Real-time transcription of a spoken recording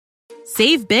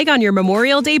Save big on your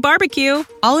Memorial Day barbecue,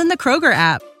 all in the Kroger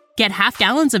app. Get half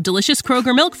gallons of delicious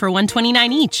Kroger milk for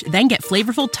 $1.29 each. Then get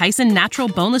flavorful Tyson natural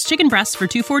boneless chicken breasts for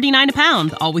 $2.49 a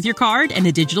pound, all with your card and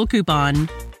a digital coupon.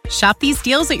 Shop these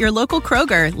deals at your local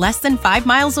Kroger, less than 5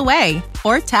 miles away.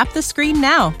 Or tap the screen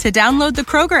now to download the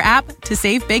Kroger app to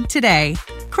save big today.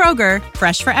 Kroger,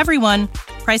 fresh for everyone.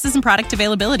 Prices and product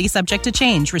availability subject to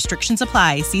change. Restrictions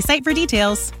apply. See site for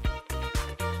details.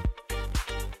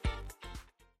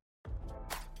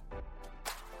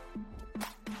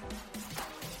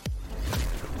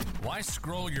 Why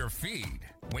scroll your feed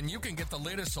when you can get the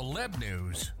latest celeb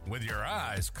news with your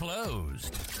eyes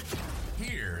closed?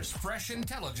 Here's fresh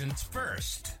intelligence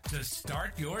first to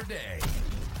start your day.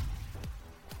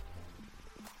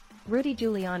 Rudy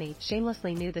Giuliani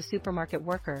shamelessly knew the supermarket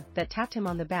worker that tapped him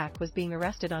on the back was being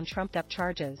arrested on trumped-up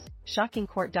charges, shocking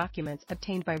court documents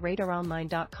obtained by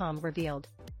RadarOnline.com revealed.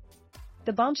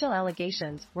 The bombshell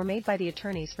allegations were made by the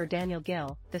attorneys for Daniel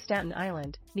Gill, the Staten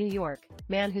Island, New York,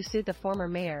 man who sued the former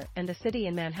mayor and the city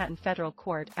in Manhattan federal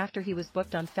court after he was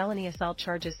booked on felony assault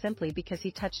charges simply because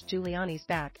he touched Giuliani's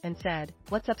back and said,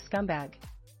 "What's up, scumbag?"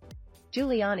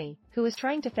 Giuliani, who was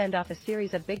trying to fend off a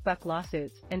series of big-buck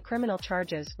lawsuits and criminal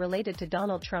charges related to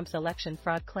Donald Trump's election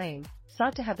fraud claim,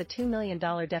 sought to have the $2 million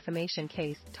defamation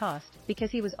case tossed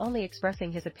because he was only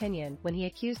expressing his opinion when he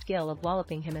accused Gill of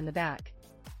walloping him in the back.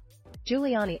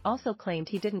 Giuliani also claimed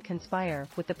he didn't conspire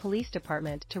with the police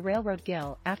department to railroad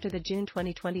Gill after the June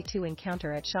 2022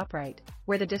 encounter at ShopRite,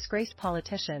 where the disgraced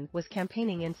politician was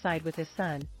campaigning inside with his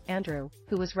son, Andrew,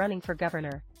 who was running for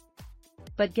governor.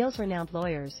 But Gill's renowned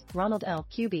lawyers, Ronald L.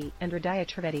 Kuby and Rudy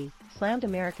Trivedi, slammed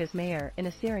America's mayor in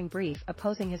a searing brief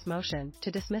opposing his motion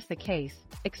to dismiss the case,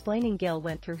 explaining Gill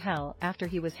went through hell after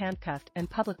he was handcuffed and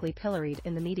publicly pilloried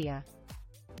in the media.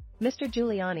 Mr.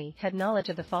 Giuliani had knowledge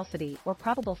of the falsity or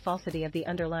probable falsity of the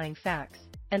underlying facts,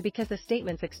 and because the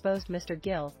statements exposed Mr.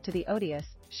 Gill to the odious,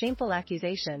 shameful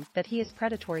accusation that he is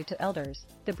predatory to elders,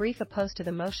 the brief opposed to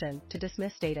the motion to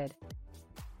dismiss stated.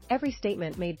 Every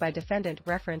statement made by defendant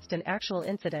referenced an actual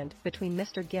incident between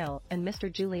Mr. Gill and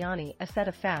Mr. Giuliani, a set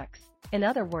of facts, in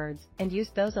other words, and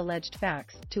used those alleged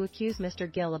facts to accuse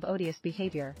Mr. Gill of odious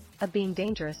behavior, of being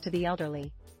dangerous to the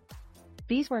elderly.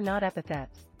 These were not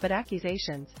epithets, but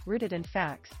accusations, rooted in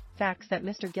facts that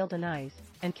Mr. Gill denies,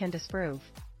 and can disprove.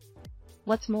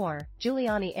 What's more,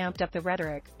 Giuliani amped up the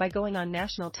rhetoric by going on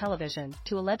national television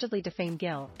to allegedly defame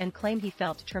Gill and claim he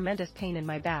felt tremendous pain in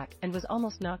my back and was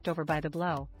almost knocked over by the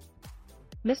blow.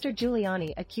 Mr.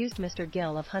 Giuliani accused Mr.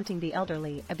 Gill of hunting the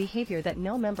elderly, a behavior that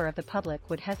no member of the public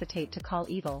would hesitate to call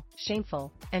evil,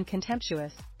 shameful, and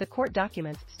contemptuous, the court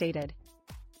documents stated.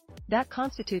 That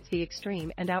constitutes the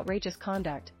extreme and outrageous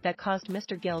conduct that caused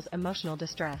Mr. Gill's emotional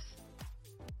distress.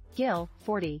 Gill,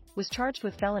 40, was charged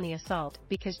with felony assault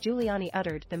because Giuliani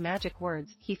uttered the magic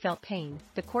words, "He felt pain,"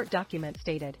 the court document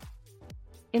stated.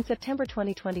 In September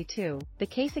 2022, the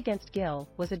case against Gill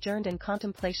was adjourned in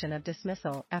contemplation of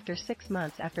dismissal after 6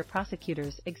 months after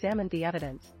prosecutors examined the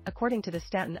evidence, according to the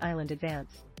Staten Island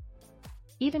Advance.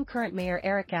 Even current Mayor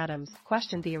Eric Adams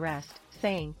questioned the arrest,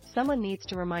 saying, "Someone needs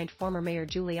to remind former Mayor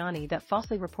Giuliani that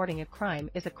falsely reporting a crime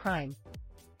is a crime."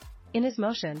 In his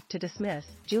motion to dismiss,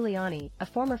 Giuliani, a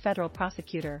former federal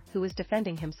prosecutor who was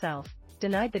defending himself,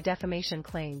 denied the defamation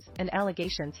claims and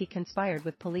allegations he conspired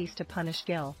with police to punish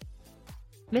Gill.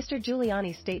 Mr.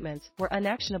 Giuliani's statements were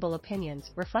unactionable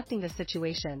opinions reflecting the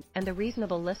situation, and the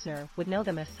reasonable listener would know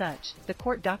them as such, the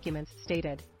court documents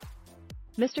stated.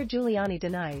 Mr. Giuliani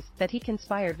denies that he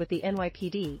conspired with the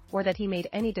NYPD or that he made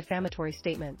any defamatory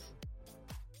statements.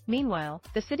 Meanwhile,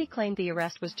 the city claimed the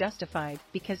arrest was justified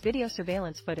because video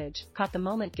surveillance footage caught the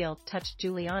moment Gill touched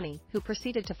Giuliani, who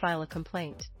proceeded to file a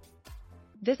complaint.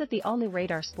 Visit the all-new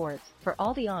Radar Sports for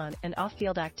all the on- and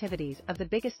off-field activities of the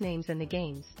biggest names in the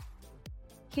games.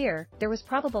 Here, there was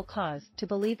probable cause to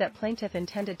believe that plaintiff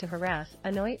intended to harass,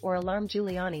 annoy or alarm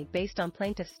Giuliani based on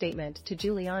plaintiff's statement to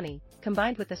Giuliani,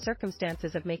 combined with the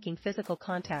circumstances of making physical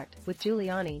contact with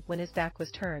Giuliani when his back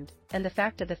was turned, and the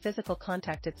fact of the physical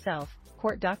contact itself,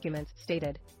 court documents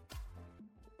stated.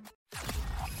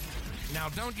 Now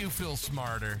don't you feel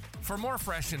smarter? For more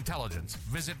fresh intelligence,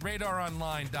 visit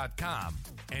RadarOnline.com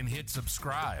and hit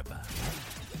subscribe.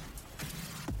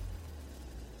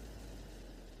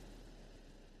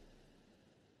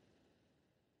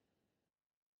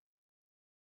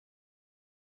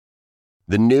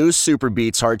 The new Super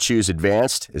Beats Heart Chews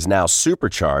Advanced is now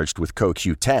supercharged with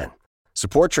CoQ10.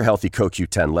 Support your healthy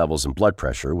CoQ10 levels and blood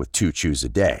pressure with 2 chews a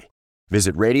day.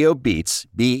 Visit RadioBeats,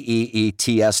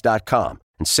 BEETS.com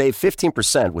and save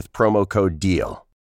 15% with promo code DEAL.